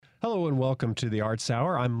Hello and welcome to the Arts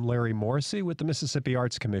Hour. I'm Larry Morrisey with the Mississippi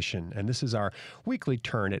Arts Commission, and this is our weekly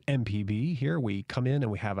turn at MPB. Here we come in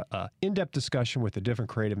and we have an in-depth discussion with a different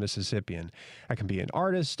creative Mississippian. That can be an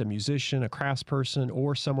artist, a musician, a craftsperson,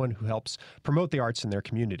 or someone who helps promote the arts in their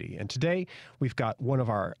community. And today we've got one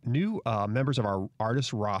of our new members of our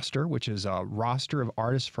artist roster, which is a roster of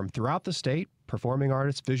artists from throughout the state, performing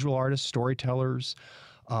artists, visual artists, storytellers,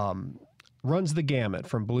 runs the gamut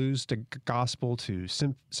from blues to gospel to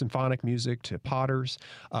symphonic music to potters.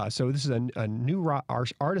 So this is a new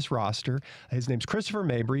artist roster. His name's Christopher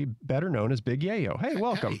Mabry, better known as Big Yayo. Hey,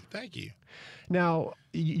 welcome. Hey, thank you. Now,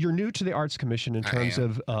 you're new to the Arts Commission in terms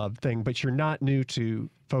of thing, but you're not new to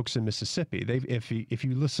folks in Mississippi. If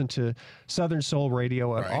you listen to Southern Soul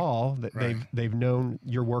Radio at all, they've known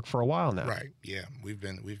your work for a while now. Right. Yeah, we've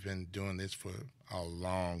been doing this for a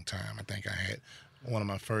long time. I think I had one of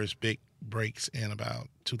my first big breaks in about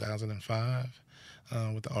 2005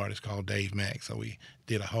 with the artist called Dave Mack. So we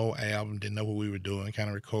did a whole album, didn't know what we were doing, kind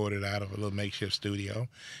of recorded out of a little makeshift studio,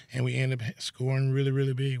 and we ended up scoring really,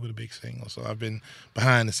 really big with a big single. So I've been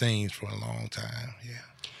behind the scenes for a long time,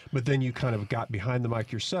 yeah. But then you kind of got behind the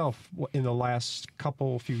mic yourself in the last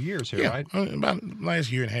few years here, right? About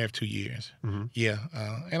last year and a half, 2 years. Mm-hmm. Yeah,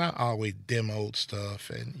 and I always demoed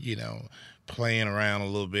stuff and, playing around a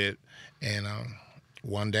little bit. And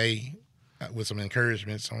one day, with some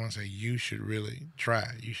encouragement, someone said, you should really try.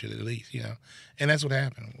 You should at least, And that's what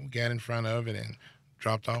happened. We got in front of it and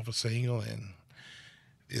dropped off a single, and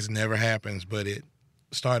this never happens, but it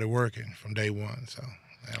started working from day one, so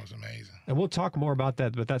that was amazing. And we'll talk more about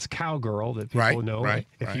that, but that's Cowgirl that people know.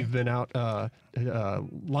 If you've been out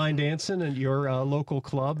line dancing at your local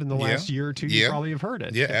club in the last year or two, you probably have heard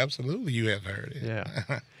it. Yeah, absolutely, you have heard it.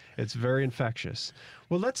 Yeah. It's very infectious.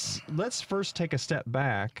 Well, let's first take a step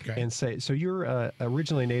back and say, so you're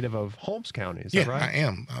originally native of Holmes County, is that right? I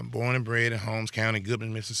am. I'm born and bred in Holmes County,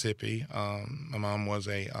 Goodman, Mississippi. My mom was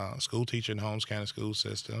a school teacher in Holmes County school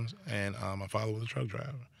systems, and my father was a truck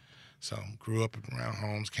driver. So grew up around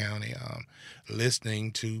Holmes County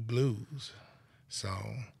listening to blues. So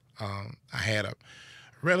I had a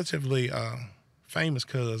relatively famous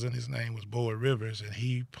cousin. His name was Boyd Rivers, and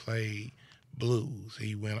he played blues.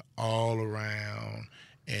 He went all around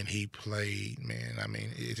and he played,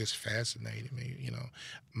 it just fascinated me.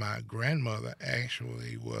 My grandmother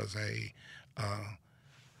actually was a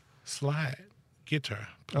slide guitar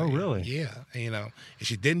player. Oh, really? Yeah. And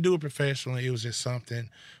she didn't do it professionally. It was just something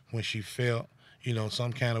when she felt,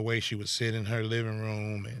 some kind of way, she would sit in her living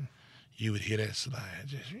room and you would hear that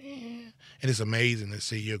slide. And it's amazing to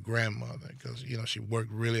see your grandmother because, she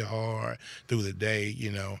worked really hard through the day,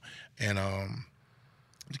 and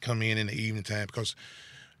to come in the evening time because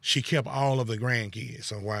she kept all of the grandkids.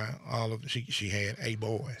 So she had 8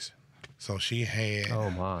 boys. So she had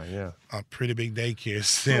a pretty big daycare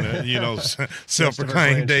center,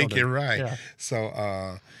 self-proclaimed daycare, right? Yeah.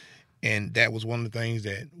 So, and that was one of the things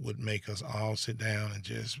that would make us all sit down and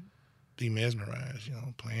just be mesmerized,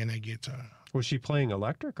 playing that guitar. Was she playing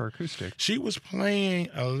electric or acoustic? She was playing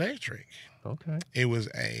electric. Okay. It was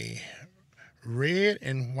a red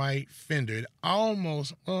and white Fender. It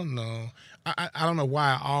almost, I don't know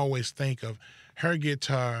why I always think of her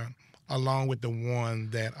guitar along with the one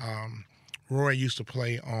that Roy used to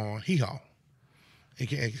play on Hee Haw.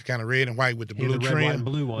 It's kind of red and white with the blue trim. Red, white, and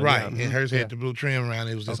blue one. Right, Yeah. and hers had the blue trim around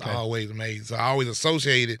it. It was just always amazing. So I always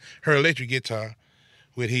associated her electric guitar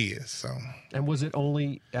with his. So. And was it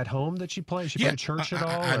only at home that she played? She played at church at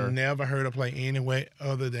all? I never heard her play anywhere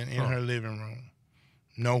other than in her living room.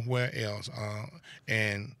 Nowhere else.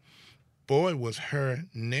 And Boyd was her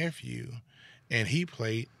nephew, and he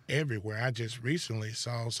played everywhere. I just recently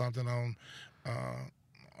saw something on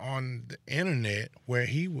the internet where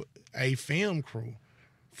a film crew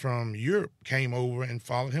from Europe came over and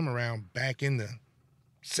followed him around back in the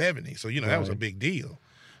 70s. So, that was a big deal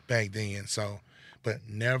back then. So, but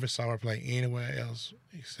never saw her play anywhere else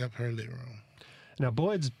except her living room. Now,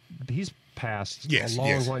 he's passed a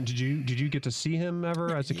long time. Did you get to see him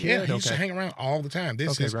ever as a kid? Yeah, he used to hang around all the time.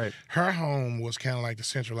 Right. Her home was kind of like the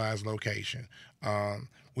centralized location.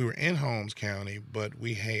 We were in Holmes County, but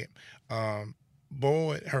we had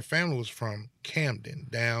her family was from Camden,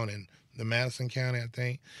 down in the Madison County, I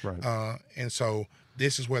think. Right. And so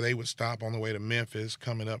this is where they would stop on the way to Memphis,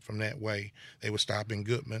 coming up from that way. They would stop in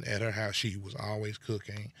Goodman at her house. She was always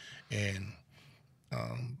cooking, and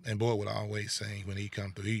Boyd would always sing when he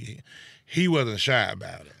come through. He wasn't shy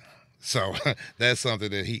about it. So that's something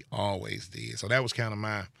that he always did. So that was kind of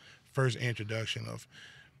my first introduction of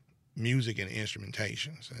music and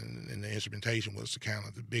instrumentations. And the instrumentation was kind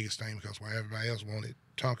of the biggest thing because while everybody else wanted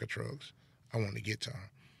Tonka trucks, I wanted a guitar.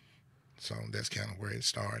 So that's kind of where it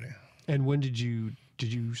started. And when did you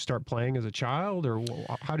start playing as a child, or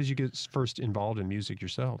how did you get first involved in music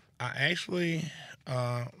yourself? I actually,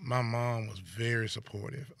 my mom was very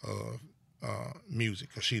supportive of music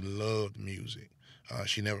because she loved music.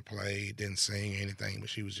 She never played, didn't sing anything, but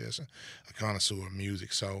she was just a connoisseur of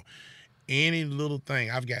music. So any little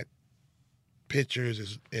thing, I've got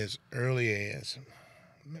pictures as early as,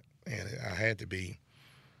 and I had to be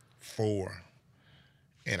 4,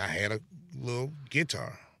 and I had a little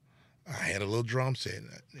guitar. I had a little drum set.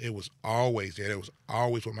 It was always there. It was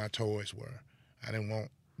always what my toys were. I didn't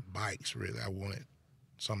want bikes, really. I wanted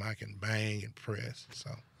something I can bang and press.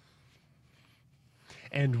 So.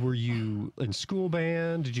 And were you in school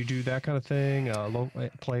band? Did you do that kind of thing?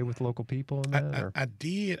 Play with local people in that? I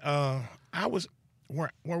did. I was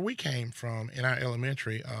where we came from in our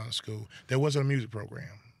elementary school. There wasn't a music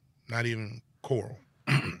program, not even choral.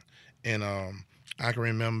 And I can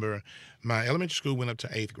remember my elementary school went up to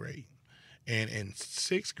 8th grade. And in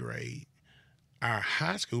 6th grade, our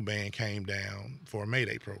high school band came down for a May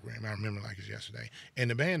Day program. I remember like it's yesterday. And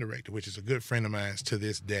the band director, which is a good friend of mine to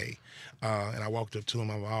this day, and I walked up to him.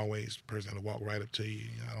 I'm always the person to walk right up to you.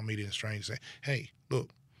 I don't meet any strangers. Say, hey, look,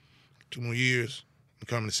 2 more years, I'm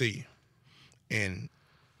coming to see you. And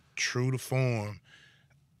true to form,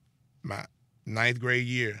 my 9th grade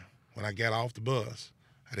year, when I got off the bus,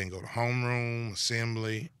 I didn't go to homeroom,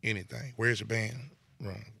 assembly, anything. Where's the band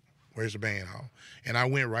room? Where's the band hall? And I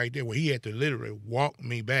went right there where he had to literally walk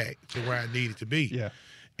me back to where I needed to be. Yeah.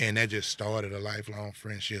 And that just started a lifelong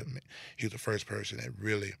friendship. He was the first person that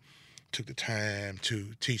really took the time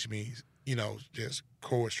to teach me, just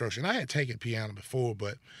chord structure. And I had taken piano before,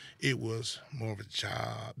 but it was more of a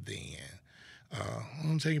job then.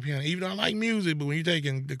 I'm taking piano, even though I like music, but when you're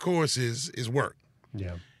taking the courses, it's work.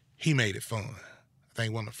 Yeah. He made it fun. I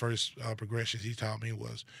think one of the first progressions he taught me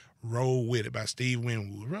was Roll With It by Steve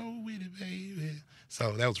Winwood. Roll with it, baby.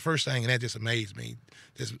 So that was the first thing, and that just amazed me.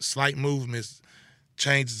 This slight movements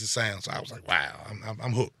changes the sound. So I was like, wow,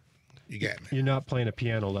 I'm hooked. You got me. You're not playing a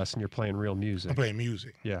piano lesson. You're playing real music. I'm playing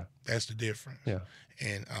music. Yeah. That's the difference. Yeah.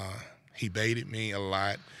 And he baited me a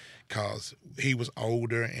lot because he was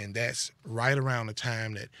older, and that's right around the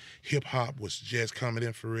time that hip-hop was just coming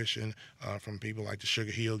in fruition from people like the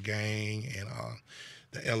Sugar Hill Gang and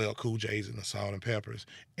the LL Cool J's and the Salt and Peppers.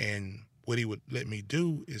 And what he would let me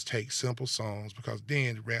do is take simple songs, because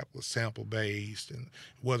then rap was sample-based and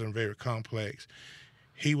it wasn't very complex.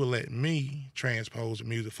 He would let me transpose the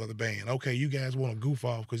music for the band. Okay, you guys want to goof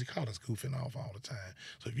off, because he called us goofing off all the time.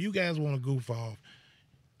 So if you guys want to goof off,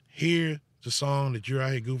 hear the song that you're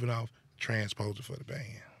out here goofing off, transpose it for the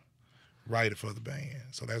band. Write it for the band.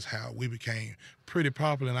 So that's how we became pretty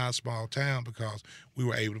popular in our small town, because we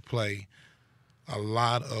were able to play a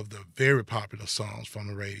lot of the very popular songs from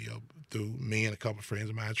the radio through me and a couple of friends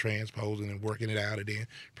of mine transposing and working it out and then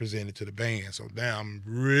presenting it to the band. So now I'm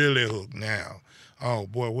really hooked now. Oh,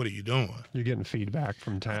 boy, what are you doing? You're getting feedback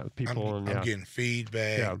from people. I'm getting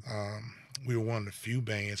feedback. Yeah. We were one of the few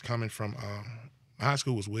bands coming from high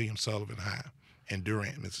school was William Sullivan High in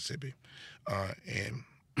Durant, Mississippi. And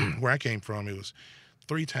where I came from, it was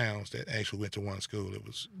 3 towns that actually went to one school. It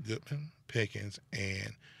was Goodman, Pickens,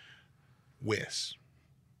 and West.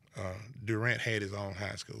 Durant had his own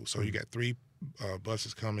high school. So you got 3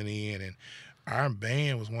 buses coming in, and our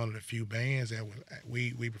band was one of the few bands that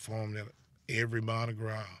we performed at every Mardi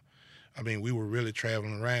Gras. I mean, we were really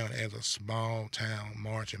traveling around as a small town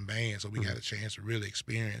marching band, so we got a chance to really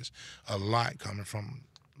experience a lot coming from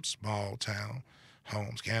small town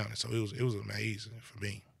Holmes County. So it was amazing for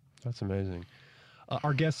me. That's amazing.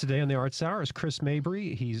 Our guest today on the Arts Hour is Chris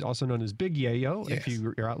Mabry. He's also known as Big Yayo. Yes. If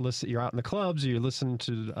you're out in the clubs, or you listen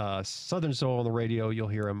to Southern Soul on the radio, you'll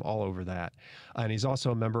hear him all over that. And he's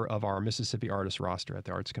also a member of our Mississippi Artist roster at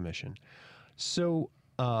the Arts Commission. So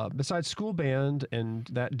besides school band and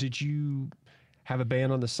that, did you have a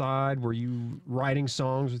band on the side? Were you writing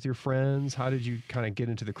songs with your friends? How did you kind of get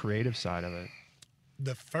into the creative side of it?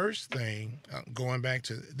 The first thing, going back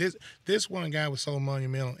to this one guy was so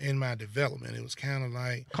monumental in my development. It was kind of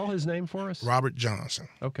like... Call his name for us. Robert Johnson.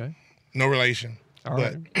 Okay. No relation. All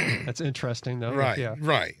right. That's interesting, though. Right, yeah.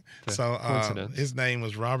 right. It's So coincidence. his name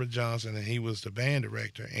was Robert Johnson, and he was the band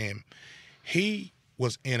director, and he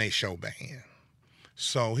was in a show band.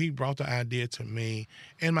 So he brought the idea to me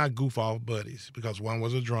and my goof-off buddies, because one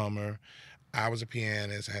was a drummer, I was a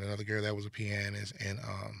pianist, I had another girl that was a pianist, and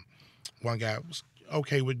one guy was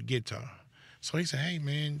okay with guitar. So he said, hey,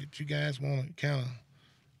 man, did you guys want to kind of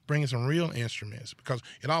bring in some real instruments? Because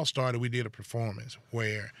it all started, we did a performance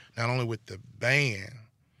where not only with the band,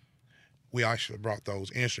 we actually brought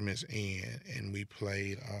those instruments in, and we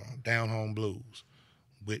played down home blues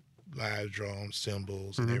with live drums,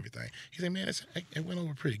 cymbals, and everything. He said, man, it went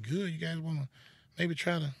over pretty good. You guys want to maybe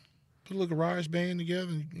try to put a little garage band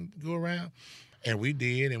together and go around? And we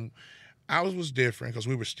did, and ours was different because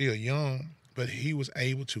we were still young, but he was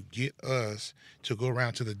able to get us to go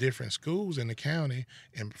around to the different schools in the county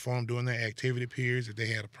and perform during their activity periods. If they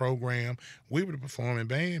had a program, we were the performing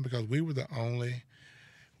band because we were the only,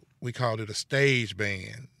 we called it a stage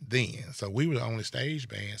band then. So we were the only stage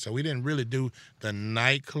band. So we didn't really do the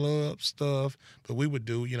nightclub stuff, but we would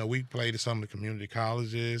do, we played at some of the community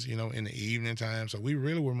colleges, in the evening time. So we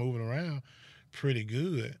really were moving around pretty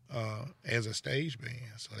good as a stage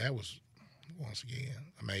band. So that was, once again,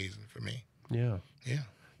 amazing for me. Yeah. Yeah.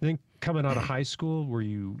 Then coming out of high school, were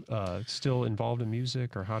you still involved in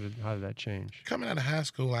music, or how did that change? Coming out of high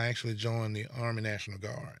school, I actually joined the Army National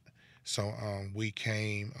Guard. So we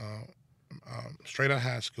came straight out of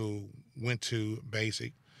high school, went to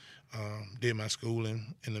basic, did my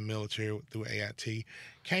schooling in the military through AIT,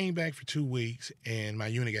 came back for 2 weeks, and my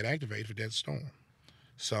unit got activated for Desert Storm.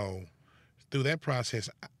 So through that process,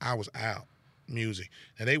 I was out music.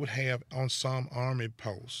 Now, they would have on some Army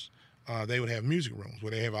posts, they would have music rooms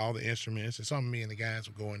where they have all the instruments, and some of me and the guys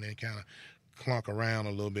would go in there and kind of clunk around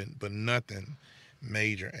a little bit, but nothing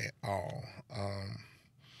major at all.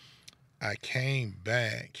 I came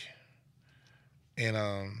back, and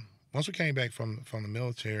once we came back from the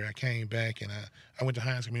military, I came back, and I went to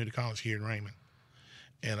Holmes Community College here in Raymond,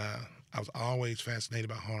 and I was always fascinated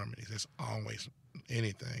by harmonies. That's always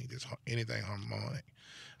anything harmonic.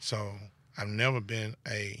 So I've never been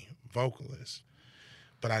a vocalist,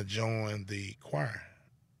 but I joined the choir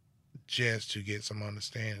just to get some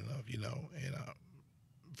understanding of, and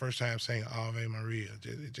first time singing Ave Maria,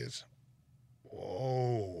 it just,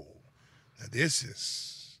 whoa, now this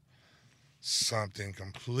is something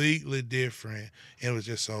completely different. It was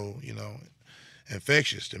just so,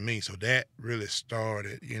 infectious to me. So that really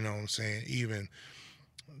started, even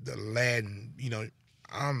the Latin,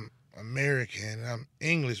 I'm American, I'm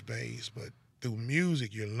English based, but through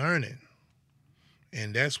music you're learning.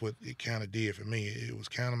 And that's what it kind of did for me. It was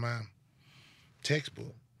kind of my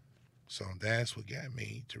textbook. So that's what got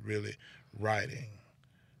me to really writing.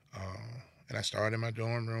 And I started in my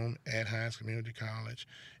dorm room at Holmes Community College,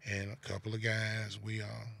 and a couple of guys, we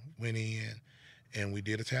went in and we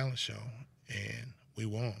did a talent show, and we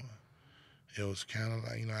won. It was kind of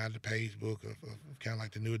like, I had the page book of kind of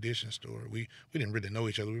like the New Edition story. We didn't really know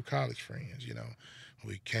each other. We were college friends,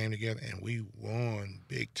 We came together and we won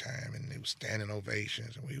big time, and it was standing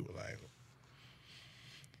ovations, and we were like,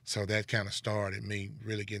 so that kind of started me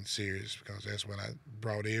really getting serious, because that's when I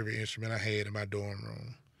brought every instrument I had in my dorm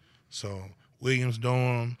room. So Williams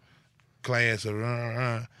dorm, class of,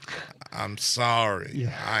 I'm sorry.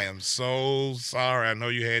 Yeah. I am so sorry. I know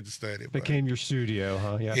you had to study. Became your studio,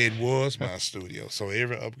 huh? Yeah. It was my studio. So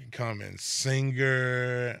every up-and-coming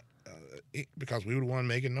singer, because we were the one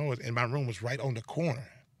making noise, and my room was right on the corner.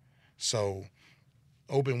 So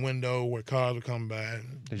open window where cars would come by,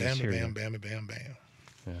 bam, bam, bam, bam, bam.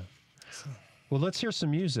 Yeah. So. Well, let's hear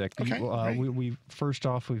some music. Okay, we first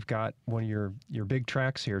off, we've got one of your big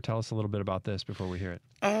tracks here. Tell us a little bit about this before we hear it.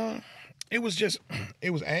 It was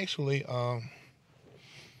actually,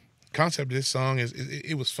 concept of this song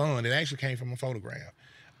it was fun. It actually came from a photograph.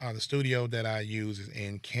 The studio that I use is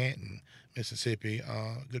in Canton, Mississippi.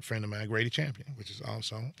 A good friend of mine, Grady Champion, which is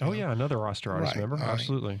also another roster artist member.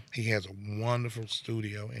 Absolutely. He has a wonderful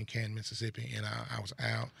studio in Canton, Mississippi, and I was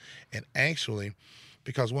out, and actually,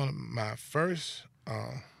 because one of my first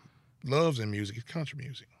loves in music is country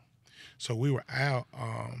music, so we were out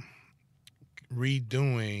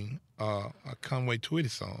redoing a Conway Twitty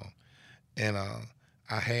song, and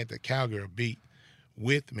I had the Cowgirl beat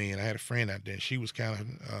with me, and I had a friend out there, and she was kind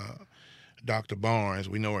of Dr. Barnes.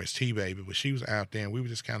 We know her as T-Baby, but she was out there, and we were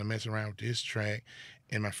just kind of messing around with this track,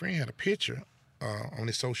 and my friend had a picture on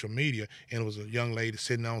his social media, and it was a young lady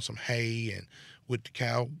sitting on some hay and with the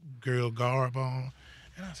cowgirl garb on,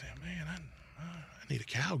 and I said, man, I need a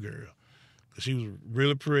cowgirl. She was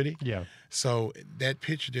really pretty. Yeah. So that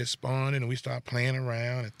picture just spawned, and we started playing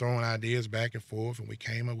around and throwing ideas back and forth, and we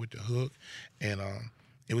came up with the hook, and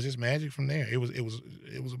it was just magic from there. It was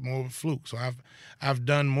more of a fluke. So I've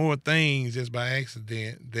done more things just by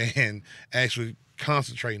accident than actually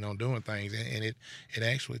concentrating on doing things, and it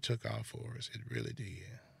actually took off for us. It really did.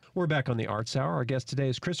 We're back on the Arts Hour. Our guest today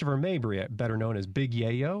is Christopher Mabry, better known as Big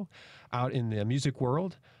Yayo, out in the music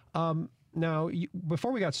world. Now,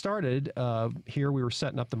 before we got started, here we were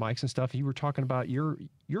setting up the mics and stuff. You were talking about your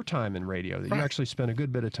time in radio. That you Right. actually spent a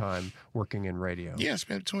good bit of time working in radio. Yeah, I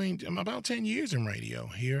spent between about 10 years in radio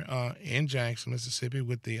here in Jackson, Mississippi,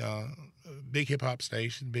 with the big hip hop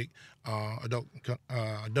station, big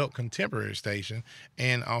adult contemporary station,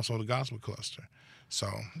 and also the gospel cluster. So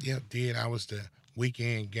yeah, I was the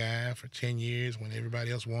weekend guy for 10 years when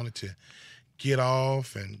everybody else wanted to get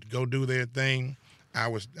off and go do their thing. I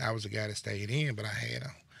was the guy that stayed in, but I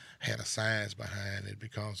had a science behind it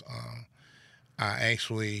because I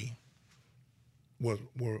actually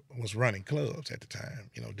was running clubs at the time,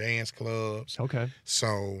 dance clubs. Okay.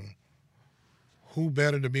 So who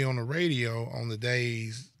better to be on the radio on the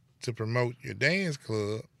days to promote your dance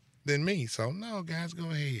club than me? So no, guys,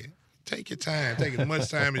 go ahead. Take your time. Take as much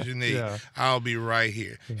time as you need. Yeah. I'll be right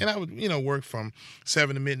here. And I would, work from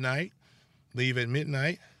 7 to midnight, leave at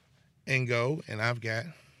midnight, and go. And I've got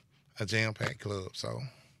a jam-packed club. So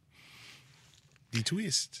the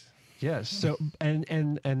twist. Yes. So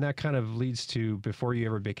and that kind of leads to, before you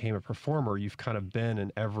ever became a performer, you've kind of been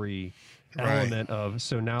in every element of.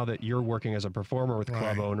 So now that you're working as a performer with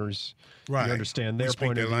club owners, you understand their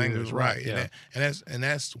point of view. Language, right? Yeah. And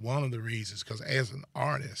that's one of the reasons, because as an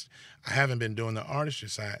artist, I haven't been doing the artistry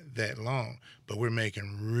side that long, but we're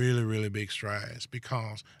making really, really big strides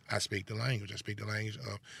because I speak the language. I speak the language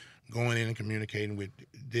of going in and communicating with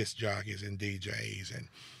disc jockeys and DJs and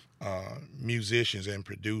musicians and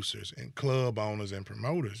producers and club owners and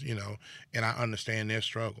promoters, and I understand their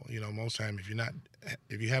struggle. Most time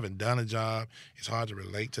if you haven't done a job, it's hard to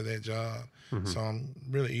relate to that job. Mm-hmm. So I'm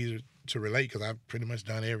really easy to relate because I've pretty much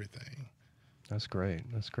done everything. That's great.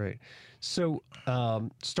 That's great. So,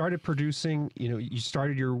 started producing. You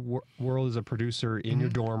started your world as a producer in your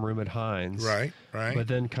dorm room at Hines. Right. But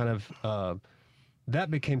then kind of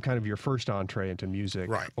that became kind of your first entree into music.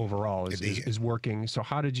 Right. Overall is working. So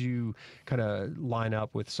how did you kind of line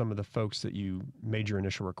up with some of the folks that you made your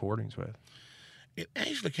initial recordings with? It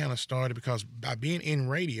actually kind of started because by being in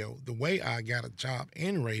radio, the way I got a job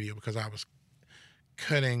in radio, because I was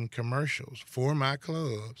cutting commercials for my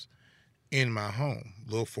clubs in my home,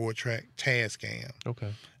 little 4-track Tascam.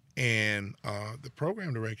 Okay. And the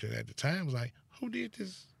program director at the time was like, who did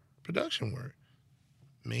this production work?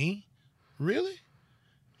 Me? Really?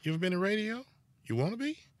 You ever been in radio? You want to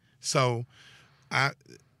be? So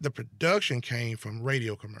the production came from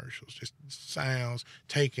radio commercials, just sounds,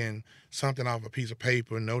 taking something off a piece of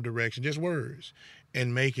paper, no direction, just words,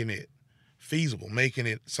 and making it feasible, making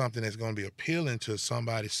it something that's going to be appealing to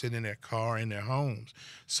somebody sitting in their car, in their homes.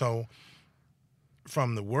 So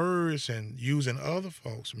from the words and using other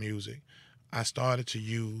folks' music, I started to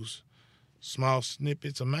use small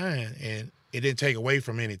snippets of mine, and it didn't take away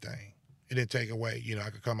from anything. It didn't take away. I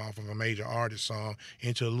could come off of a major artist song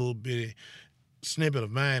into a little bitty snippet of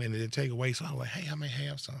mine, and it didn't take away. So I was like, hey, I may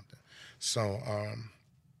have something. So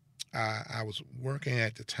I was working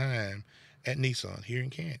at the time at Nissan here in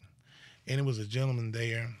Canton, and it was a gentleman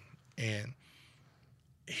there, and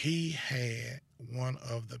he had one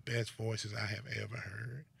of the best voices I have ever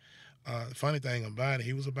heard. The funny thing about it,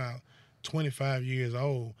 he was about 25 years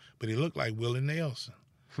old, but he looked like Willie Nelson.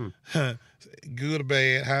 Good or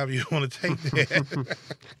bad, however you want to take that.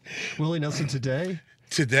 Willie Nelson today?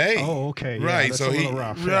 Today. Oh, okay. Yeah, right. That's So a little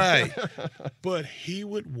rough. Right. But he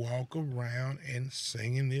would walk around and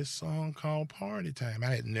singing this song called Party Time.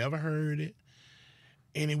 I had never heard it,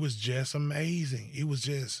 and it was just amazing. It was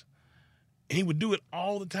just, and he would do it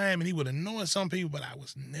all the time, and he would annoy some people, but I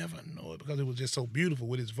was never annoyed because it was just so beautiful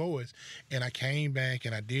with his voice. And I came back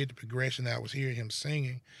and I did the progression that I was hearing him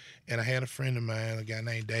singing, and I had a friend of mine, a guy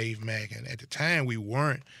named Dave Mack, and at the time we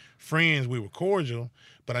weren't friends, we were cordial,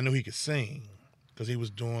 but I knew he could sing because he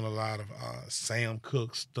was doing a lot of Sam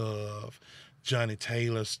Cooke stuff, Johnny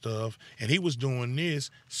Taylor stuff, and he was doing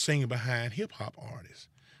this singing behind hip-hop artists.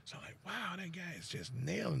 So I'm like, wow, that guy is just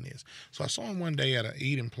nailing this. So I saw him one day at an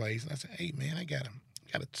eating place, and I said, hey, man, I got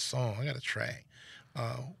a song, I got a track.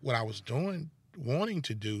 What I was wanting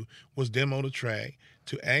to do was demo the track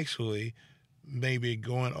to actually maybe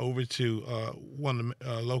going over to one of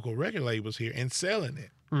the local record labels here and selling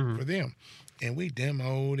it for them. And we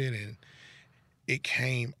demoed it, and it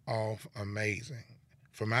came off amazing.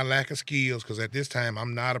 For my lack of skills, because at this time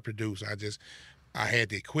I'm not a producer, I had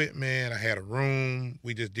the equipment, I had a room,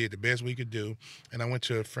 we just did the best we could do. And I went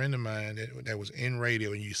to a friend of mine that was in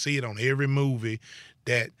radio, and you see it on every movie,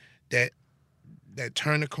 that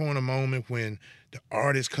turn the corner moment when the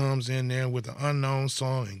artist comes in there with an unknown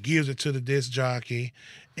song and gives it to the disc jockey,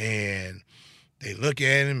 and they look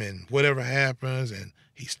at him and whatever happens, and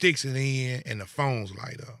he sticks it in and the phones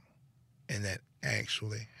light up. And that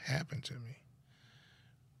actually happened to me.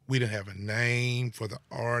 We didn't have a name for the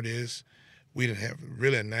artist. We didn't have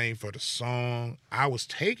really a name for the song. I was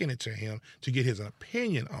taking it to him to get his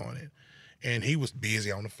opinion on it. And he was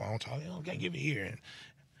busy on the phone talking, okay, give it here. And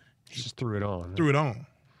he just threw it on. Threw it on.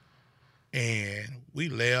 And we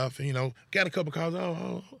left and, got a couple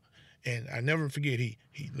calls. And I never forget, he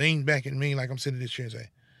leaned back at me like I'm sitting in this chair and say,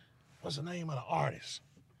 what's the name of the artist?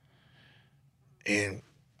 And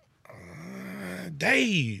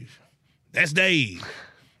Dave. That's Dave.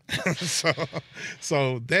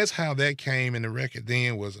 So that's how that came. And the record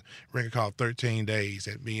then was a record called 13 Days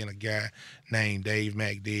that me and a guy named Dave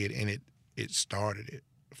Mack did. And it started it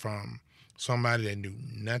from somebody that knew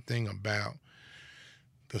nothing about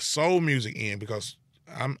the soul music end, because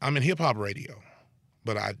I'm in hip hop radio,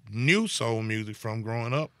 but I knew soul music from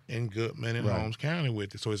growing up in Goodman and Holmes County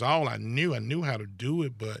with it. So it's all I knew. I knew how to do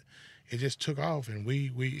it, but it just took off, and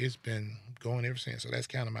it's been going ever since. So that's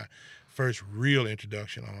kind of my first real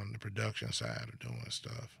introduction on the production side of doing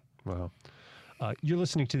stuff. Wow. You're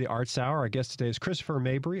listening to the Arts Hour. Our guest today is Christopher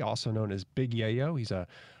Mabry, also known as Big Yayo. He's a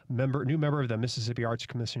new member of the Mississippi Arts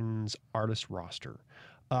Commission's artist roster.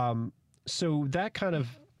 So that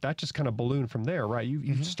just kind of ballooned from there, right?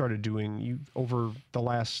 You started doing, over the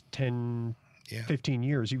last 10, 15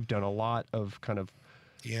 years, you've done a lot of kind of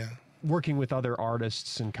working with other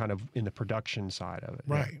artists and kind of in the production side of it.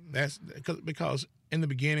 Right. Yeah. That's because in the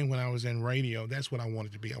beginning when I was in radio, that's what I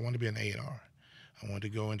wanted to be. I wanted to be an A&R. I wanted to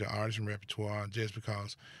go into artist and repertoire just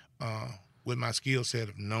because with my skill set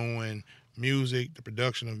of knowing music, the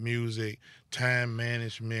production of music, time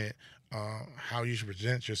management, how you should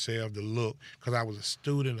present yourself, the look, because I was a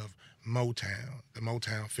student of Motown, the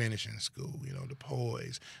Motown finishing school, the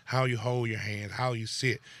poise, how you hold your hands, how you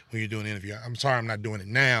sit when you're doing an interview. I'm sorry I'm not doing it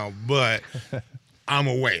now, but I'm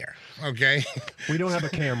aware, okay? We don't have a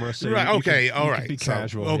camera, so right, okay, all you right. can be So,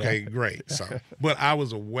 casual. okay, great. So, but I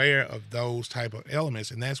was aware of those type of elements,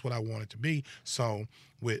 and that's what I wanted to be. So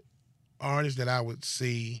with artists that I would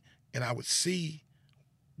see, and I would see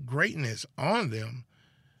greatness on them,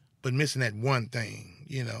 but missing that one thing,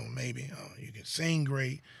 maybe you can sing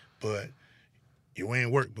great, but you're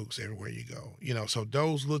wearing work boots everywhere you go. So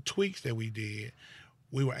those little tweaks that we did,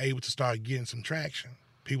 we were able to start getting some traction.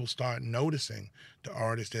 People start noticing the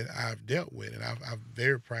artists that I've dealt with, and I'm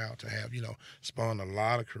very proud to have, spawned a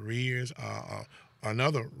lot of careers.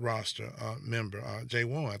 Another roster member,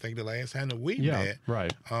 J1, I think the last time that we met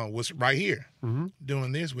was right here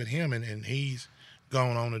doing this with him, and he's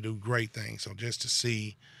gone on to do great things. So just to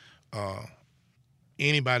see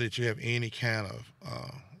anybody that you have any kind of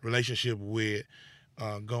relationship with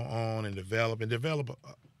go on and develop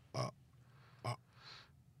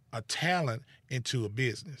a talent into a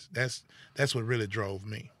business. That's what really drove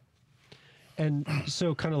me. And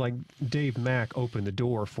so kind of like Dave Mack opened the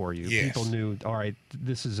door for you. Yes. People knew, all right,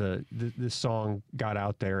 this song got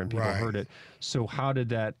out there and people heard it. So how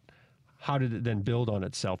did it then build on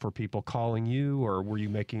itself? Were people calling you, or were you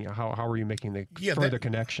making, how were you making the further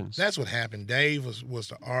connections? That's what happened. Dave was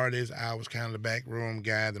the artist. I was kind of the backroom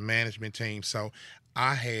guy, the management team. So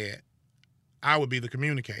I would be the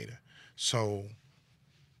communicator. So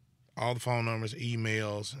all the phone numbers,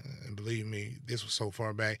 emails, and believe me, this was so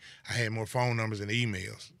far back, I had more phone numbers than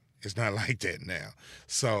emails. It's not like that now.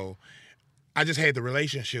 So I just had the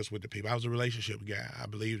relationships with the people. I was a relationship guy. I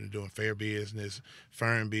believed in doing fair business,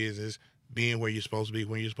 firm business, being where you're supposed to be,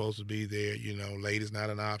 when you're supposed to be there, late is not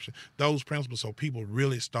an option. Those principles, so people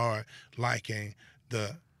really start liking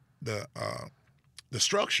the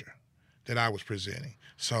structure that I was presenting.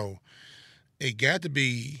 So it got to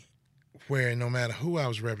be where no matter who I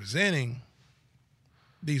was representing,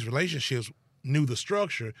 these relationships knew the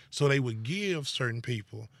structure, so they would give certain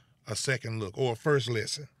people a second look or a first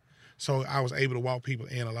listen. So I was able to walk people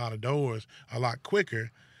in a lot of doors a lot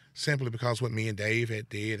quicker, simply because what me and Dave had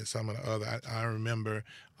did and some of the other. I remember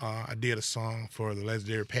I did a song for the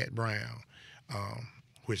legendary Pat Brown,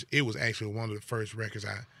 which it was actually one of the first records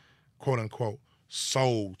I, quote unquote,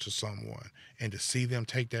 sold to someone. And to see them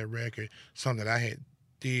take that record, something that I had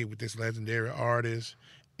did with this legendary artist,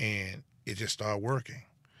 and it just started working.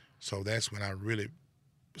 So that's when I really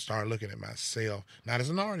started looking at myself, not as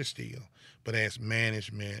an artist still, but as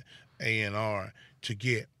management, A&R, to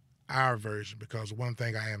get our version. Because one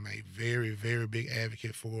thing I am a very, very big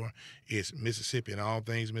advocate for is Mississippi and all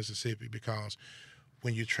things Mississippi, because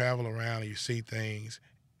when you travel around and you see things,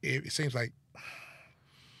 it seems like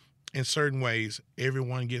in certain ways,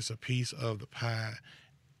 everyone gets a piece of the pie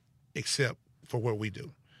except for what we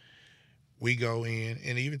do. We go in,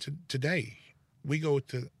 and even today, we go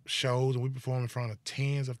to shows and we perform in front of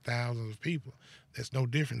tens of thousands of people. that's no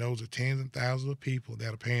different. Those are tens and thousands of people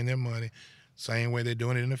that are paying their money, same way they're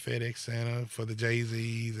doing it in the FedEx Center for the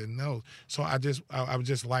Jay-Z's and those. So I would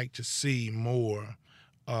just like to see more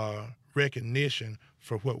recognition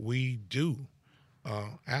for what we do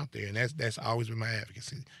out there, and that's always been my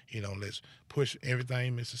advocacy. Let's push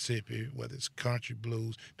everything Mississippi, whether it's country,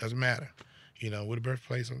 blues, doesn't matter. We're the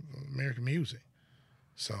birthplace of American music.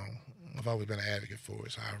 So I've always been an advocate for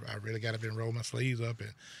it. So I really got to roll my sleeves up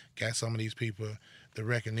and got some of these people the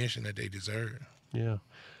recognition that they deserve. Yeah.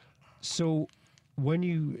 So when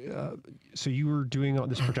you were doing all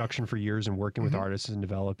this production for years and working with artists and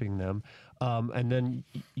developing them, and then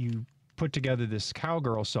you put together this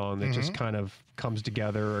Cowgirl song that just kind of comes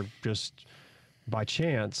together just by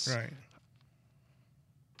chance.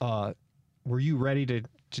 Right. Were you ready to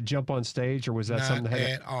jump on stage, or was that something that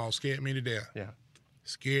at all? Scared me to death. Yeah.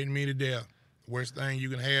 Scared me to death. Worst thing you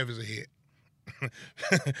can have is a hit.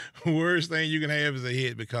 Worst thing you can have is a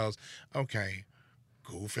hit because, okay,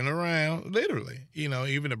 goofing around, literally.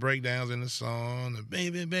 Even the breakdowns in the song, the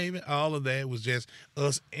baby, baby, all of that was just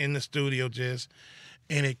us in the studio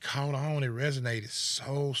and it caught on. It resonated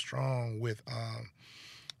so strong with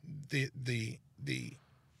the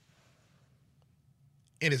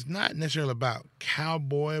and it's not necessarily about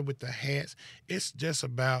cowboy with the hats. It's just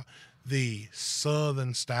about the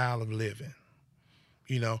Southern style of living.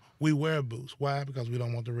 We wear boots. Why? Because we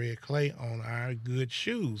don't want the red clay on our good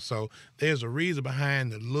shoes. So there's a reason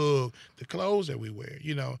behind the look, the clothes that we wear,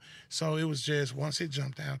 So it was just, once it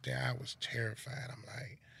jumped out there, I was terrified. I'm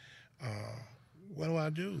like, what do I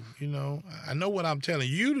do? I know what I'm telling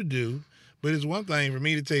you to do, but it's one thing for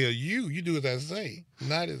me to tell you do as I say,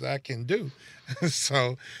 not as I can do.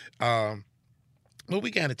 So, but we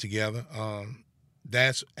got it together.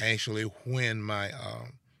 That's actually when my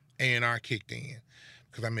A&R kicked in,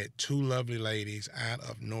 because I met two lovely ladies out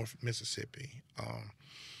of North Mississippi.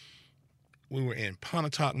 We were in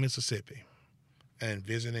Pontotoc, Mississippi, and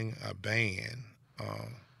visiting a band,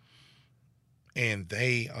 and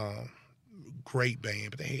they, great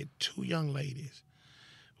band, but they had two young ladies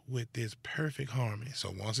with this perfect harmony.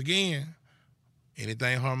 So once again,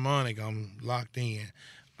 anything harmonic, I'm locked in.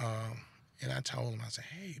 And I told them, I said,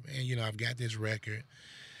 hey, man, I've got this record,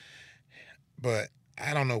 but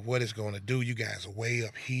I don't know what it's going to do. You guys are way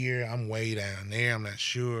up here. I'm way down there. I'm not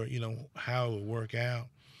sure, how it will work out.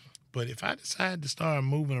 But if I decide to start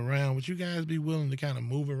moving around, would you guys be willing to kind of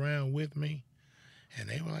move around with me? And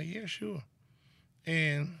they were like, yeah, sure.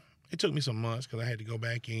 And it took me some months because I had to go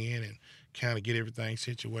back in and kind of get everything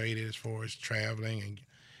situated as far as traveling.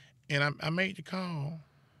 And I made the call,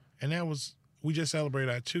 and we just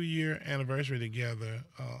celebrated our 2-year anniversary together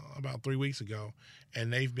about 3 weeks ago,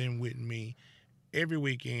 and they've been with me every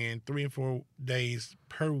weekend, 3 and 4 days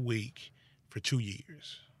per week for 2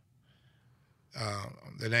 years.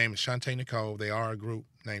 Their name is Shantae Nicole. They are a group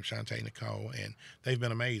named Shantae Nicole, and they've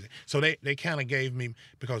been amazing. So they kind of gave me,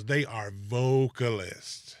 because they are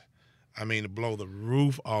vocalists, to blow the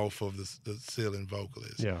roof off of the ceiling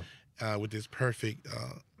vocalists. Yeah. With this perfect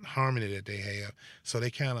harmony that they have. So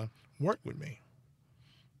they kind of worked with me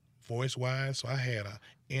voice-wise. So I had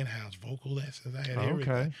in-house vocal lessons. I had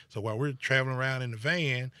everything. Okay. So while we're traveling around in the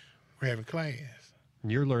van, we're having class.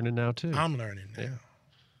 You're learning now, too. I'm learning now. Yeah.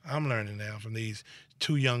 I'm learning now from these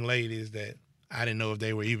two young ladies that I didn't know if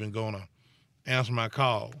they were even going to answer my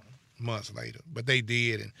call months later. But they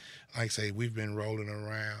did. And like I say, we've been rolling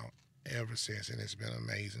around ever since, and it's been an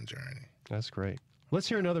amazing journey. That's great. Let's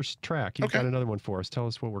hear another track. You've got another one for us. Tell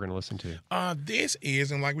us what we're going to listen to. This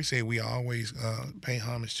is, and like we said, we always pay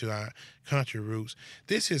homage to our country roots.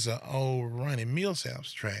 This is an old Ronnie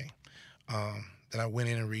Millsap's track that I went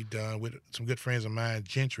in and redone with some good friends of mine,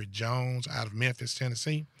 Gentry Jones out of Memphis,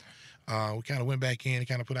 Tennessee. We kind of went back in and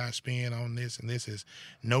kind of put our spin on this, and this is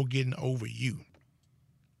No Getting Over You.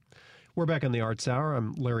 We're back on the Arts Hour.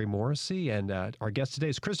 I'm Larry Morrisey, and our guest today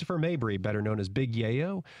is Christopher Mabry, better known as Big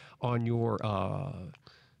Yayo, on your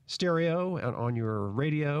stereo, and on your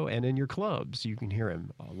radio, and in your clubs. You can hear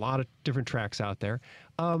him. A lot of different tracks out there.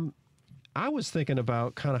 I was thinking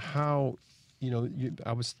about kind of how,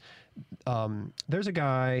 there's a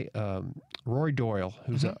guy, Roy Doyle,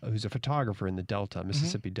 who's a photographer in the Delta,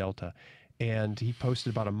 Mississippi Delta, and he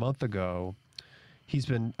posted about a month ago. He's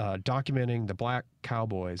been documenting the black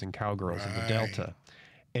cowboys and cowgirls of the Delta.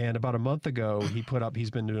 And about a month ago, he's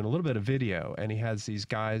been doing a little bit of video, and he has these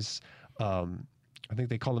guys I think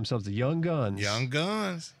they call themselves the Young Guns. Young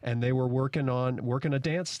Guns. And they were working a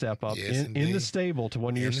dance step up Yes, in the stable to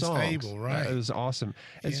one of your songs. In the stable, right. It was awesome.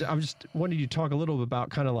 And Yeah. so I'm just wanted you to talk a little bit about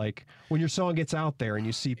kind of like when your song gets out there and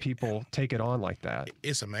you see people take it on like that.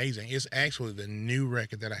 It's amazing. It's actually the new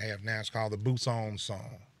record that I have now. It's called the Boots On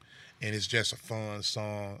Song. And it's just a fun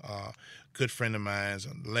song. Good friend of mine's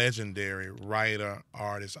a legendary writer,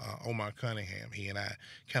 artist, Omar Cunningham. He and I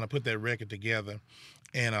kind of put that record together.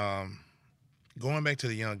 And going back to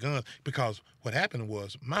the Young Guns, because what happened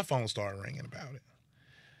was my phone started ringing about it.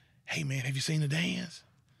 Hey, man, have you seen the dance?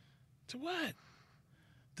 To what?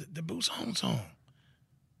 The Boots On Song.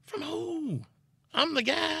 From who? I'm the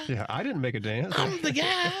guy. Yeah, I didn't make a dance. I'm the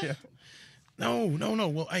guy. Yeah. No.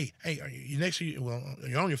 Well, hey, are you next to you? Well,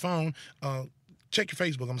 you're on your phone. Check your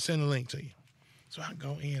Facebook. I'm gonna send a link to you. So I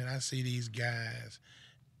go in and I see these guys,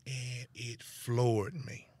 and it floored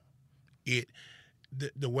me.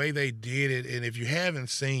 The way they did it, and if you haven't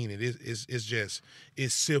seen it,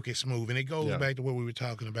 it's silky smooth, and it goes back to what we were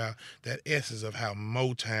talking about, that essence of how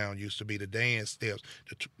Motown used to be, the dance steps,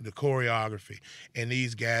 the choreography, and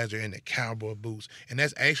these guys are in the cowboy boots, and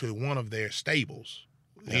that's actually one of their stables.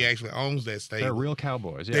 Yeah. He actually owns that stable. They're real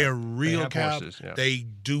cowboys. Yeah. They're real cowboys. Yeah. They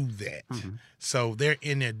do that. Mm-hmm. So they're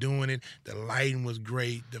in there doing it. The lighting was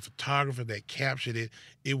great. The photographer that captured it,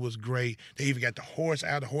 it was great. They even got the horse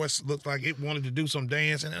out. The horse looked like it wanted to do some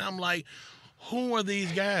dancing. And I'm like, who are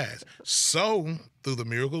these guys? So through the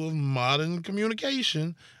miracle of modern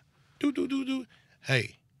communication,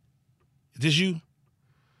 hey, is this you?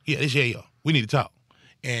 Yeah, this Yayo. We need to talk.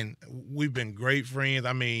 And we've been great friends.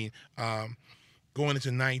 I mean, going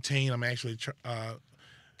into 19, I'm actually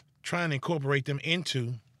trying to incorporate them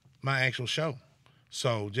into my actual show.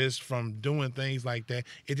 So just from doing things like that,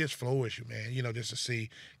 it just floors you, man. You know, just to see,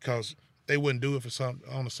 because they wouldn't do it for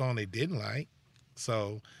on a song they didn't like.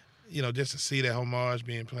 So, you know, just to see that homage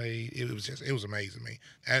being played, it was amazing to me.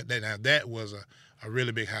 That was a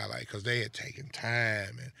really big highlight, because they had taken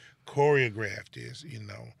time and choreographed this, you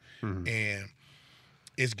know, and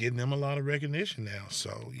it's getting them a lot of recognition now.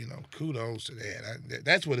 So, you know, kudos to that.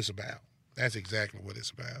 That's what it's about. That's exactly what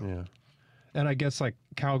it's about. Yeah. And I guess like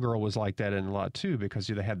Cowgirl was like that in a lot too, because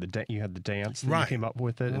you had the dance that you came up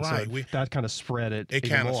with it, and so that kind of spread it. It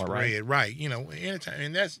kind of spread, right? You know, anytime,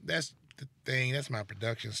 and that's the thing. That's my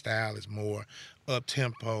production style, is more up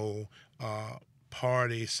tempo,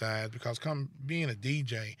 party side, because being a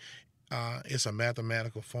DJ, it's a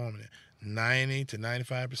mathematical formula. 90 to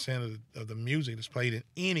 95% of the music that's played in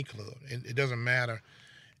any club, and it doesn't matter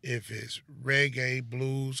if it's reggae,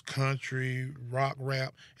 blues, country, rock,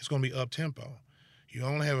 rap, it's going to be up-tempo. You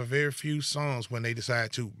only have a very few songs when they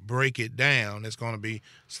decide to break it down, it's going to be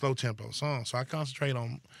slow-tempo songs. So I concentrate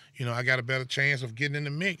on, you know, I got a better chance of getting in the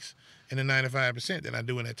mix in the 95% than I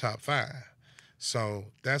do in that top 5. So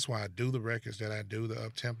that's why I do the records that I do, the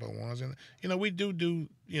up-tempo ones. And, you know, we do,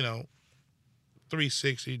 you know,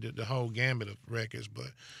 360, the whole gambit of records, but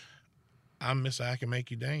I'm Mr. I Can Make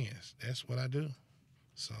You Dance. That's what I do.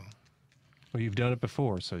 So, well, you've done it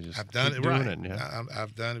before, so just I've done keep it doing right. it. Yeah.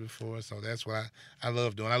 I've done it before, so that's what I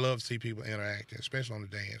love doing. I love to see people interacting, especially on the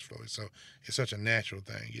dance floor. So it's such a natural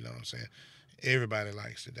thing, you know what I'm saying? Everybody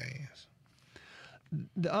likes to dance.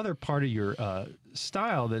 The other part of your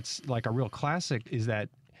style that's like a real classic is that,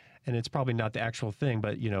 and it's probably not the actual thing,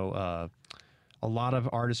 but, you know, a lot of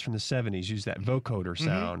artists from the 70s use that vocoder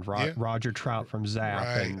sound. Roger Trout from Zapp,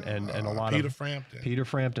 and a lot Peter of Frampton. Peter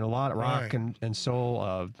Frampton, a lot of rock and soul.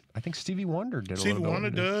 I think Stevie Wonder did a little bit. Stevie Wonder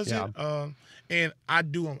does it. And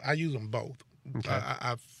I use them both. Okay.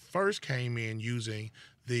 I first came in using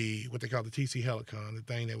what they call the TC Helicon, the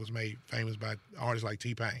thing that was made famous by artists like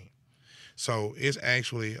T-Pain. So it's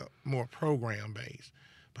actually more program based.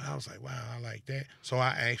 But I was like, wow, I like that. So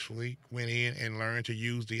I actually went in and learned to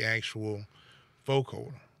use the actual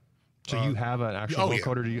vocoder. So you have an actual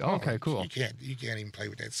vocoder? Okay, cool. You can't even play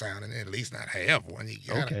with that sound, and at least not have one. You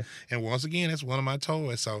gotta, and once again, that's one of my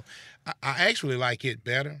toys. So I actually like it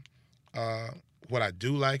better. What I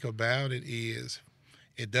do like about it is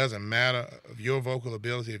it doesn't matter of your vocal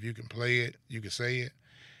ability. If you can play it, you can say it.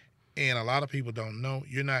 And a lot of people don't know,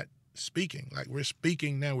 you're not speaking. Like we're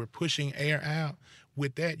speaking now, we're pushing air out.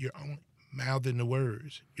 With that, you're only mouthing the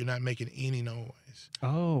words. You're not making any noise.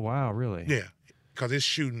 Oh, wow, really? Yeah, because it's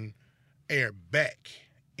shooting air back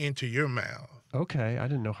into your mouth. Okay, I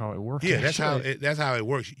didn't know how it worked. Yeah, that's how it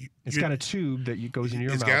works. It's got a tube that goes into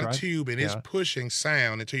your mouth, right? It's got a tube, and it's pushing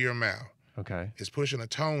sound into your mouth. Okay. It's pushing a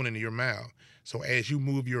tone into your mouth. So as you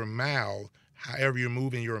move your mouth, however you're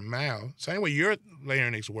moving your mouth, same way your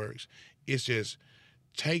larynx works, it's just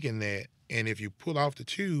taking that, and if you pull off the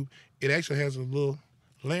tube, it actually has a little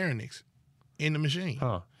larynx in the machine.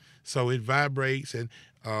 Huh. So it vibrates and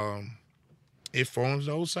it forms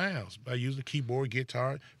those sounds by using the keyboard,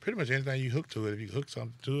 guitar, pretty much anything you hook to it. If you hook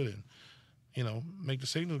something to it and, you know, make the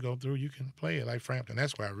signal go through, you can play it like Frampton.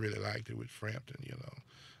 That's why I really liked it with Frampton, you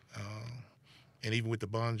know. And even with the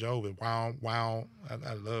Bon Jovi, wow,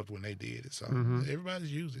 I loved when they did it. So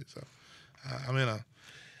everybody's used it. So I'm in a,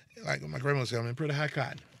 like my grandma said, I'm in pretty high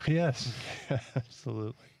cotton. Yes,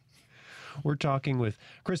 absolutely. We're talking with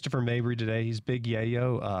Christopher Mabry today. He's Big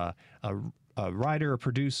Yayo, a writer, a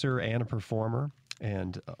producer, and a performer,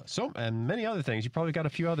 and many other things. You probably got a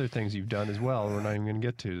few other things you've done as well. We're not even going to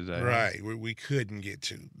get to today. Right, we couldn't get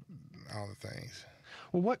to all the things.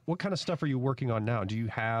 Well, what kind of stuff are you working on now? Do you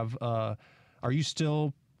have? Are you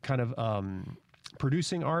still kind of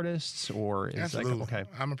producing artists, or is Absolutely? Like, okay,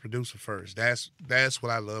 I'm a producer first. That's what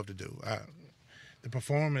I love to do. The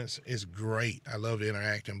performance is great. I love the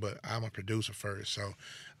interacting, but I'm a producer first. So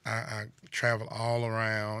I travel all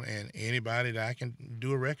around, and anybody that I can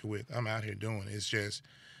do a record with, I'm out here doing. It's just,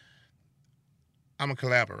 I'm a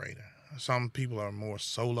collaborator. Some people are more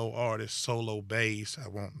solo artists, solo based. I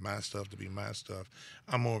want my stuff to be my stuff.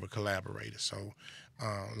 I'm more of a collaborator. So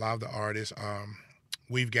a lot of the artists,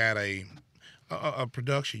 we've got a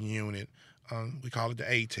production unit. We call it the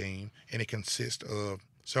A-Team, and it consists of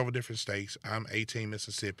several different states. I'm 18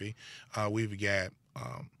 Mississippi. We've got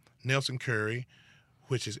Nelson Curry,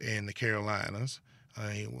 which is in the Carolinas.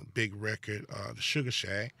 Big record, the Sugar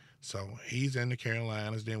Shack. So he's in the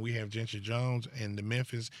Carolinas. Then we have Gentry Jones in the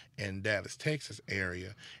Memphis and Dallas, Texas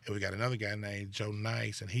area. And we got another guy named Joe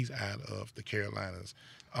Nice, and he's out of the Carolinas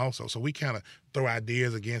also. So we kind of throw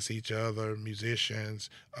ideas against each other,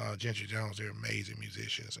 musicians. Gentry Jones, they're amazing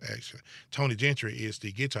musicians, actually. Tony Gentry is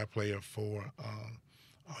the guitar player for...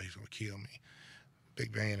 he's going to kill me.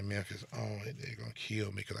 Big band in Memphis. Oh, they're going to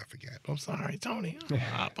kill me because I forgot. I'm sorry, Tony.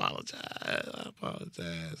 I apologize.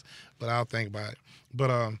 But I'll think about it.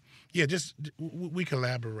 But, just we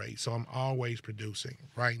collaborate. So I'm always producing.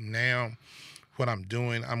 Right now, what I'm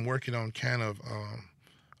doing, I'm working on kind of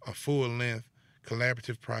a full-length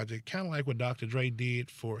collaborative project, kind of like what Dr. Dre did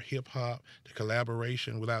for hip-hop, the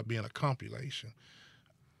collaboration without being a compilation.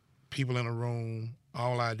 People in a room,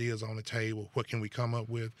 all ideas on the table, what can we come up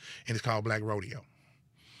with? And it's called Black Rodeo.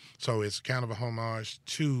 So it's kind of a homage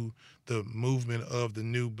to the movement of the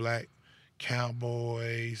new black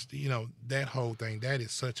cowboys, you know, that whole thing. That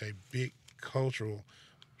is such a big cultural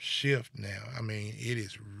shift now. I mean, it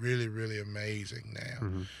is really, really amazing now.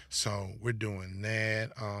 Mm-hmm. So we're doing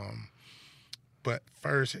that. But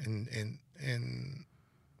first, and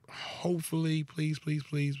hopefully, please,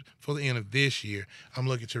 for the end of this year, I'm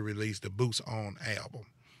looking to release the Boots On album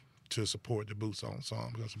to support the Boots On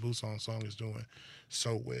song, because the Boots On song is doing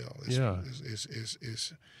so well.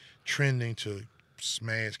 It's trending to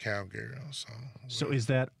smash Cowgirl. So is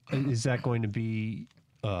that going to be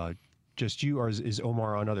just you, or is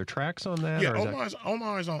Omar on other tracks on that? Yeah,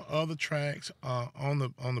 Omar's on other tracks on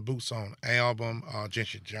the Boots On album.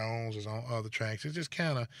 Gentry Jones is on other tracks. It's just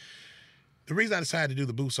kind of. The reason I decided to do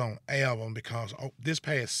the Boots On album, because this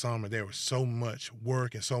past summer there was so much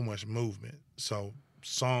work and so much movement. So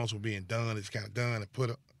songs were being done, it's kind of done and put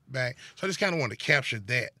back. So I just kind of wanted to capture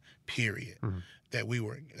that period, that we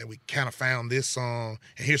kind of found this song,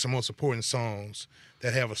 and here's some more supporting songs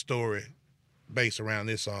that have a story based around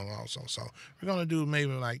this song also. So we're gonna do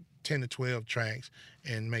maybe like 10 to 12 tracks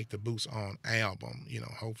and make the Boots On album. You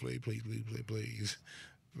know, hopefully, please,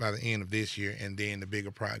 by the end of this year, and then the bigger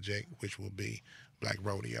project, which will be Black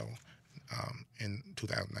Rodeo in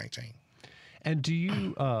 2019. And do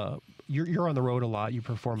you, you're on the road a lot, you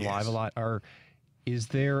perform live a lot. Is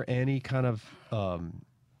there any kind of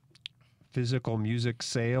physical music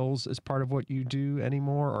sales as part of what you do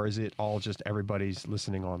anymore, or is it all just everybody's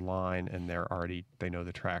listening online and they know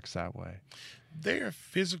the tracks that way? There are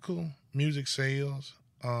physical music sales,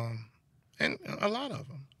 and a lot of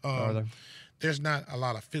them. Are there? There's not a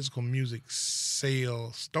lot of physical music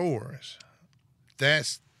sale stores.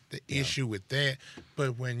 That's the issue with that.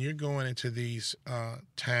 But when you're going into these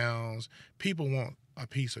towns, people want a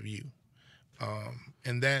piece of you.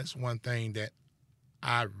 And that's one thing that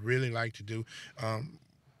I really like to do.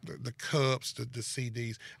 The cups, the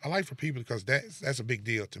CDs. I like for people, because that's a big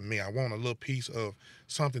deal to me. I want a little piece of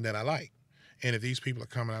something that I like. And if these people are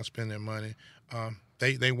coming out spending their money,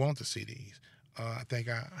 they want the CDs. I think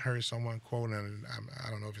I heard someone quote, and I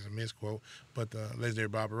don't know if it's a misquote, but the legendary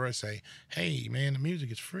Bobby Rush say, "Hey, man, the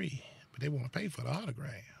music is free, but they want to pay for the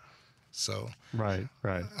autograph." So right.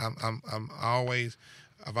 I've always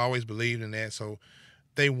believed in that. So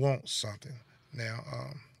they want something. Now,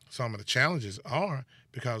 some of the challenges are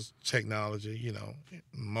because technology,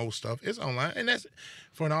 most stuff is online. And that's,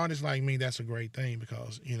 for an artist like me, that's a great thing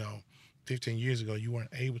because, 15 years ago, you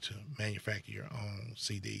weren't able to manufacture your own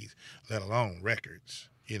CDs, let alone records.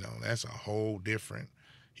 That's a whole different,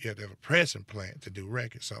 you have to have a pressing plant to do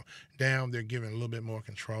records. So now they're giving a little bit more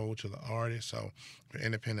control to the artist. So for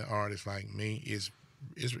independent artists like me, it's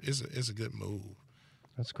a good move.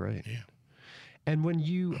 That's great. Yeah. And when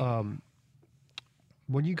you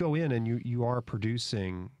go in and you are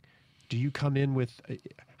producing, do you come in with,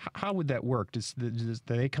 how would that work? Do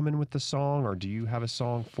they come in with the song, or do you have a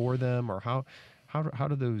song for them, or how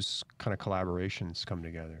do those kind of collaborations come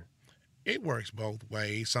together? It works both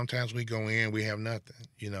ways. Sometimes we go in, we have nothing.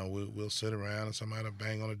 We'll sit around and somebody will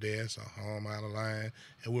bang on the desk or hum out of line,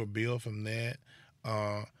 and we'll build from that.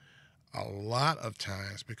 A lot of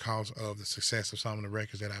times, because of the success of some of the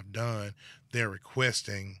records that I've done, they're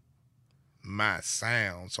requesting my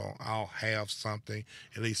sound. So I'll have something,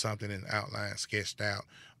 at least something in outline, sketched out,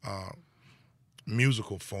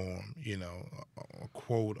 musical form, a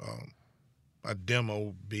quote, a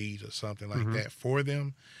demo beat or something like that for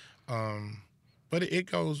them. But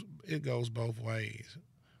it goes both ways.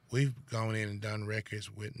 We've gone in and done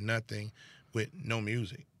records with nothing, with no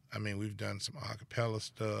music. I mean, we've done some a cappella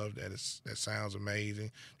stuff that sounds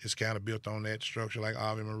amazing. Just kind of built on that structure like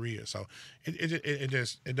Ave Maria. So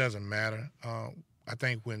it doesn't matter. I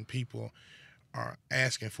think when people are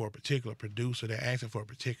asking for a particular producer, they're asking for a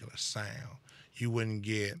particular sound. You wouldn't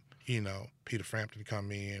get, Peter Frampton to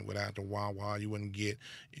come in without the wah-wah. You wouldn't get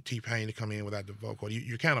T-Pain to come in without the vocal.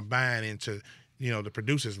 You're kind of buying into, the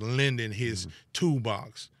producer's lending his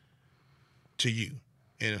toolbox to you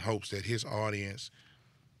in hopes that his audience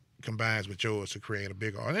combines with yours to create a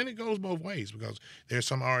bigger art. And it goes both ways, because there's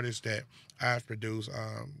some artists that I've produced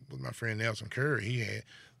with my friend Nelson Curry. He had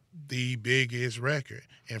the biggest record.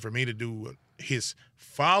 And for me to do his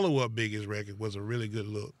follow-up biggest record was a really good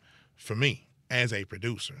look for me as a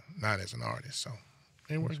producer, not as an artist. So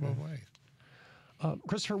it works both ways.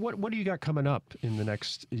 Christopher, what do you got coming up in the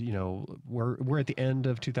next, we're at the end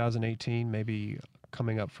of 2018, maybe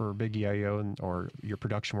coming up for Big Yayo or your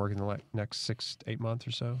production work in the next 6 to 8 months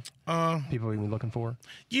or so? People we've been looking for?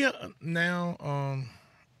 Yeah, now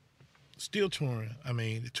still touring. I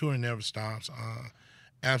mean, the touring never stops.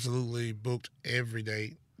 Absolutely booked every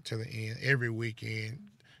day to the end, every weekend,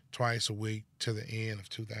 twice a week to the end of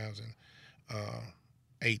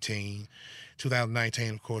 2018.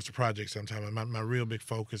 2019, of course, the projects I'm talking about. My real big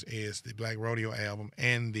focus is the Black Rodeo album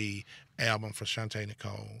and the album for Shante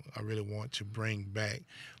Nicole. I really want to bring back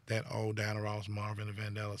that old Diana Ross, Marvin, and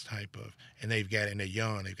Vandellas type of, and they've got, and they're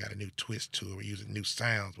young, they've got a new twist to it. We're using new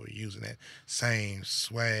sounds. We're using that same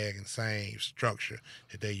swag and same structure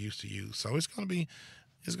that they used to use. So it's gonna be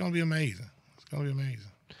amazing. It's gonna be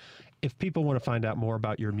amazing. If people want to find out more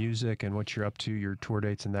about your music and what you're up to, your tour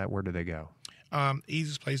dates and that, where do they go?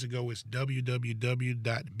 Easiest place to go is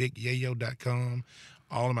www.bigyayo.com.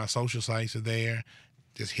 All of my social sites are there.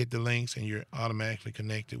 Just hit the links and you're automatically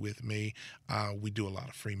connected with me. We do a lot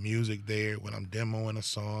of free music there. When I'm demoing a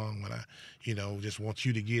song, when I, just want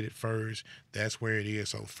you to get it first, that's where it is.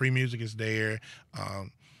 So free music is there.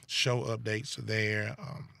 Show updates are there.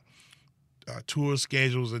 Tour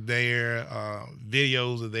schedules are there,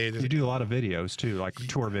 videos are there. You do a lot of videos too, like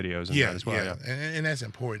tour videos and that as well. Yeah. And that's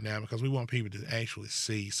important now because we want people to actually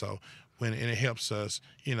see. So and it helps us,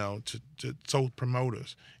 to so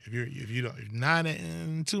promoters. If you're not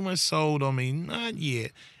in too much sold on me, not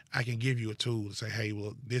yet, I can give you a tool to say, hey,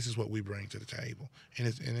 well, this is what we bring to the table, and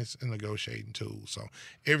it's a negotiating tool. So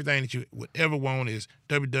everything that you would ever want is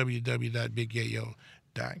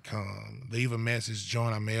www.bigyayo.com. Leave a message,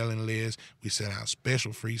 join our mailing list. We send out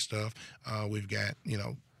special free stuff. We've got,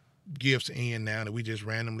 gifts in now that we just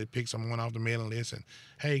randomly pick someone off the mailing list and,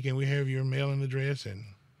 hey, can we have your mailing address? And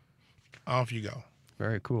off you go.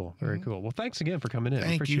 Very cool. Very cool. Well, thanks again for coming in.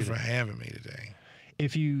 Thank you for having me today.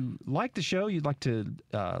 If you like the show, you'd like to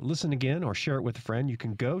listen again or share it with a friend, you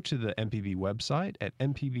can go to the MPB website at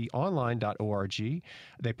mpbonline.org.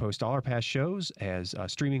 They post all our past shows as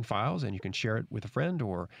streaming files, and you can share it with a friend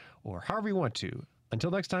or however you want to.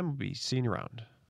 Until next time, we'll be seeing you around.